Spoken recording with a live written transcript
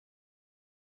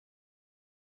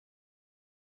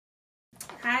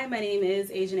Hi, my name is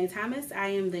Ajaunè Thomas. I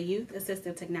am the Youth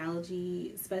Assistive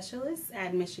Technology Specialist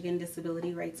at Michigan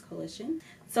Disability Rights Coalition.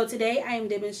 So today I am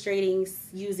demonstrating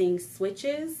using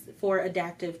switches for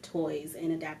adaptive toys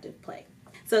and adaptive play.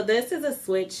 So this is a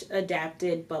switch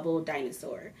adapted bubble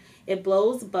dinosaur. It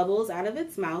blows bubbles out of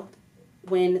its mouth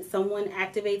when someone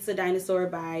activates the dinosaur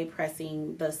by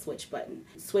pressing the switch button.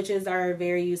 Switches are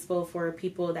very useful for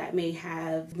people that may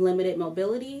have limited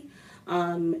mobility,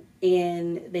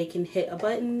 and they can hit a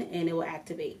button and it will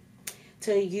activate.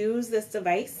 To use this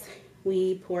device,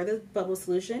 we pour the bubble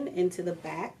solution into the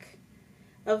back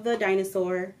of the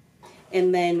dinosaur,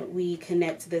 and then we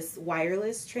connect this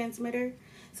wireless transmitter.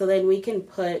 So then we can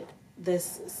put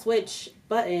this switch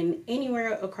button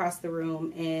anywhere across the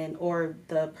room, or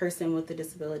the person with the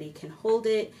disability can hold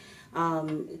it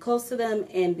close to them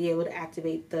and be able to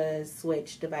activate the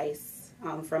switch device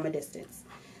from a distance.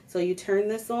 So you turn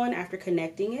this on after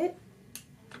connecting it.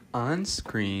 On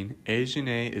screen,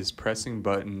 Ajaunè is pressing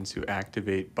button to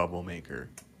activate Bubble Maker.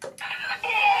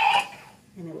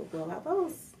 And it will blow out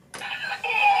bubbles.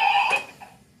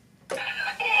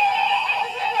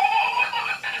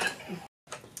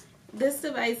 This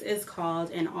device is called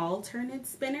an alternate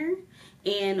spinner,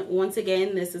 and once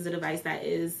again this is a device that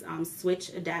is switch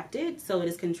adapted, so it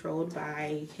is controlled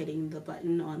by hitting the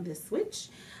button on this switch.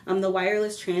 The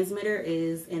wireless transmitter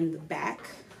is in the back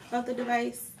of the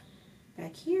device,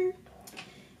 back here,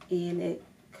 and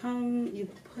you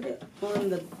put it on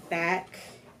the back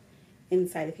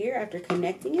inside of here after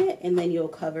connecting it, and then you'll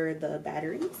cover the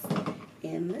batteries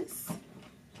in this.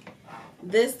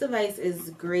 This device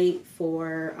is great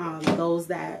for those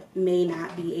that may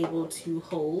not be able to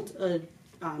hold a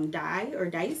die or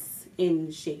dice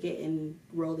and shake it and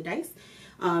roll the dice.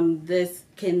 This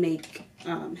can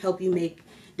help you make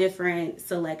different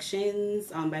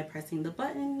selections by pressing the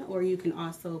button, or you can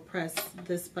also press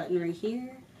this button right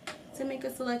here to make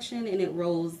a selection, and it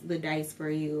rolls the dice for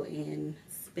you and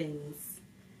spins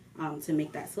to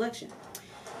make that selection.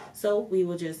 So we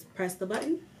will just press the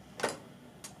button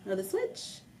of the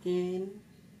switch, and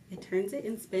it turns it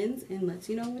and spins and lets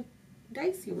you know what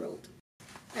dice you rolled.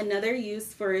 Another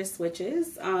use for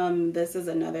switches, this is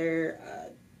another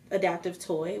adaptive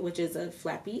toy, which is a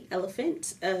flappy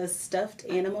elephant, a stuffed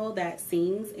animal that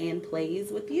sings and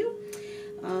plays with you.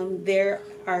 There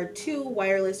are two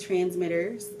wireless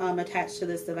transmitters attached to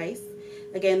this device.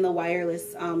 Again, the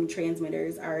wireless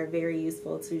transmitters are very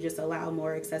useful to just allow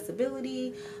more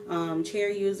accessibility.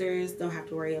 Chair users don't have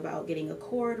to worry about getting a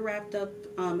cord wrapped up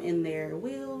in their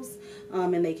wheels,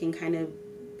 and they can kind of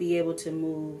be able to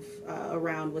move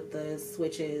around with the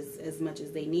switches as much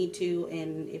as they need to.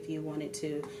 And if you wanted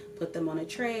to put them on a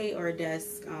tray or a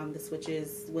desk, the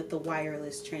switches with the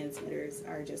wireless transmitters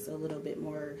are just a little bit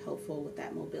more helpful with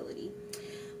that mobility.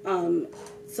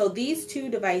 So these two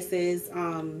devices,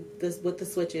 with the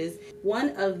switches, one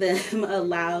of them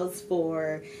allows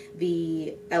for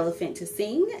the elephant to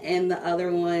sing, and the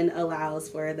other one allows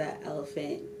for the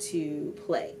elephant to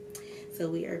play. So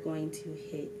we are going to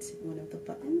hit one of the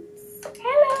buttons.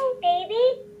 Hello,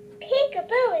 baby.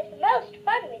 Peekaboo is most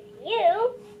fun with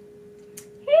you.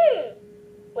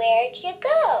 Where'd you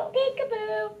go?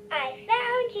 Peekaboo, I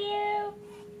found you.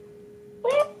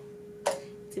 Where?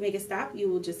 To make it stop, you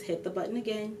will just hit the button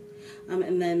again,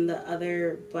 and then the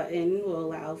other button will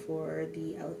allow for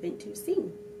the elephant to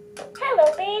sing.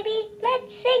 Hello, baby.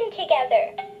 Let's sing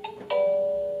together.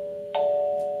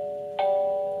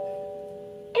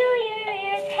 Do your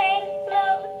ears hang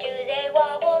low? Do they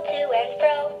wobble to and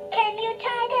fro? Can you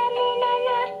tie them in a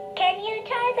knot? Can you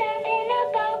tie them in a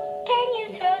bow? Can you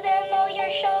throw them over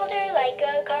your shoulder like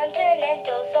a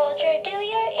continental soldier? Do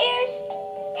your ears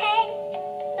hang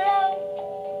low?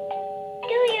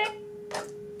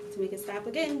 To make it stop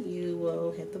again, you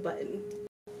will hit the button.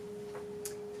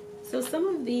 So some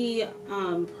of the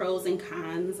pros and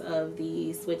cons of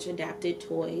the switch adapted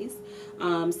toys.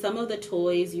 Some of the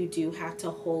toys you do have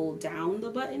to hold down the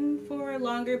button for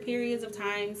longer periods of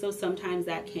time, so sometimes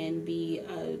that can be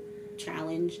a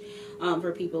challenge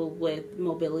for people with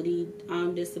mobility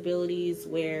disabilities,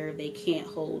 where they can't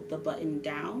hold the button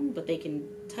down, but they can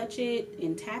touch it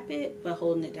and tap it, but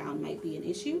holding it down might be an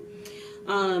issue.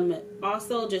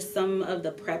 Also, just some of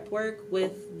the prep work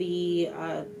with the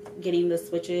getting the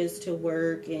switches to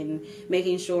work and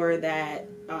making sure that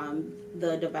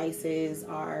the devices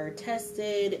are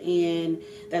tested and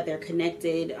that they're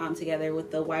connected together. With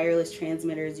the wireless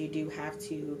transmitters, you do have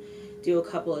to do a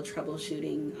couple of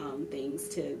troubleshooting things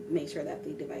to make sure that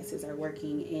the devices are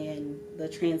working and the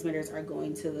transmitters are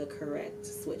going to the correct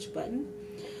switch button.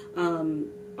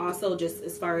 also just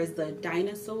as far as the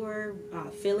dinosaur,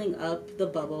 filling up the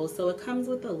bubbles. So it comes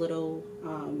with a little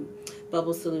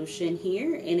bubble solution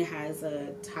here, and it has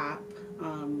a top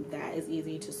that is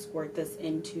easy to squirt this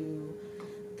into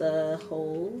the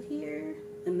hole here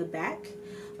in the back.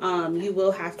 You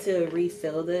will have to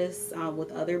refill this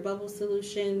with other bubble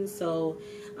solutions, so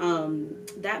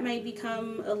that might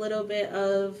become a little bit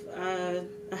of a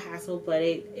hassle, but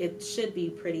it should be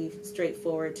pretty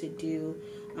straightforward to do.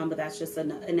 But that's just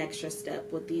an extra step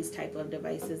with these type of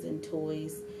devices and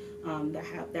toys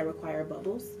that require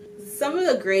bubbles. Some of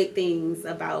the great things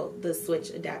about the Switch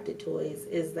adapted toys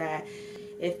is that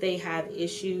if they have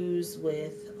issues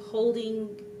with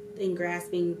holding and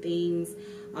grasping things,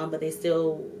 but they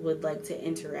still would like to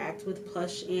interact with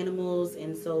plush animals,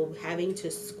 and so having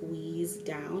to squeeze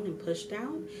down and push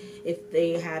down, if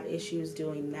they have issues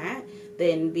doing that,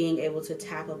 then being able to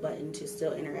tap a button to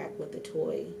still interact with the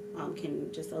toy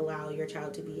can just allow your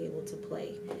child to be able to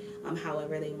play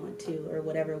however they want to, or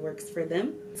whatever works for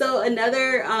them. So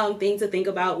another thing to think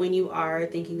about when you are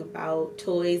thinking about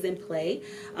toys and play,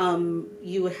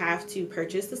 you would have to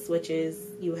purchase the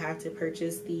switches, you have to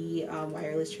purchase the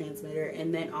wireless transmitter,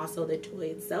 and then also the toy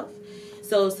itself.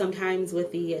 So sometimes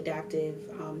with the adaptive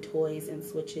toys and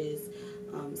switches,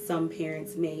 some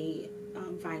parents may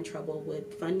find trouble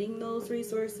with funding those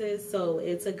resources. So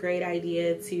it's a great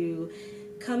idea to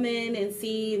come in and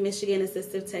see Michigan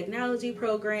Assistive Technology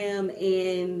Program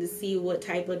and see what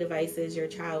type of devices your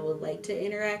child would like to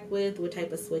interact with, what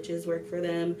type of switches work for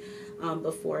them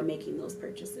before making those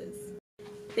purchases.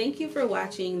 Thank you for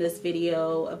watching this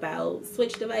video about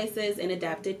Switch devices and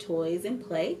adapted toys and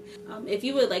play. If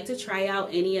you would like to try out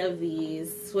any of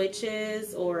these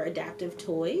switches or adaptive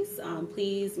toys,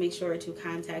 please make sure to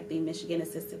contact the Michigan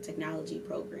Assistive Technology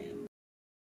Program.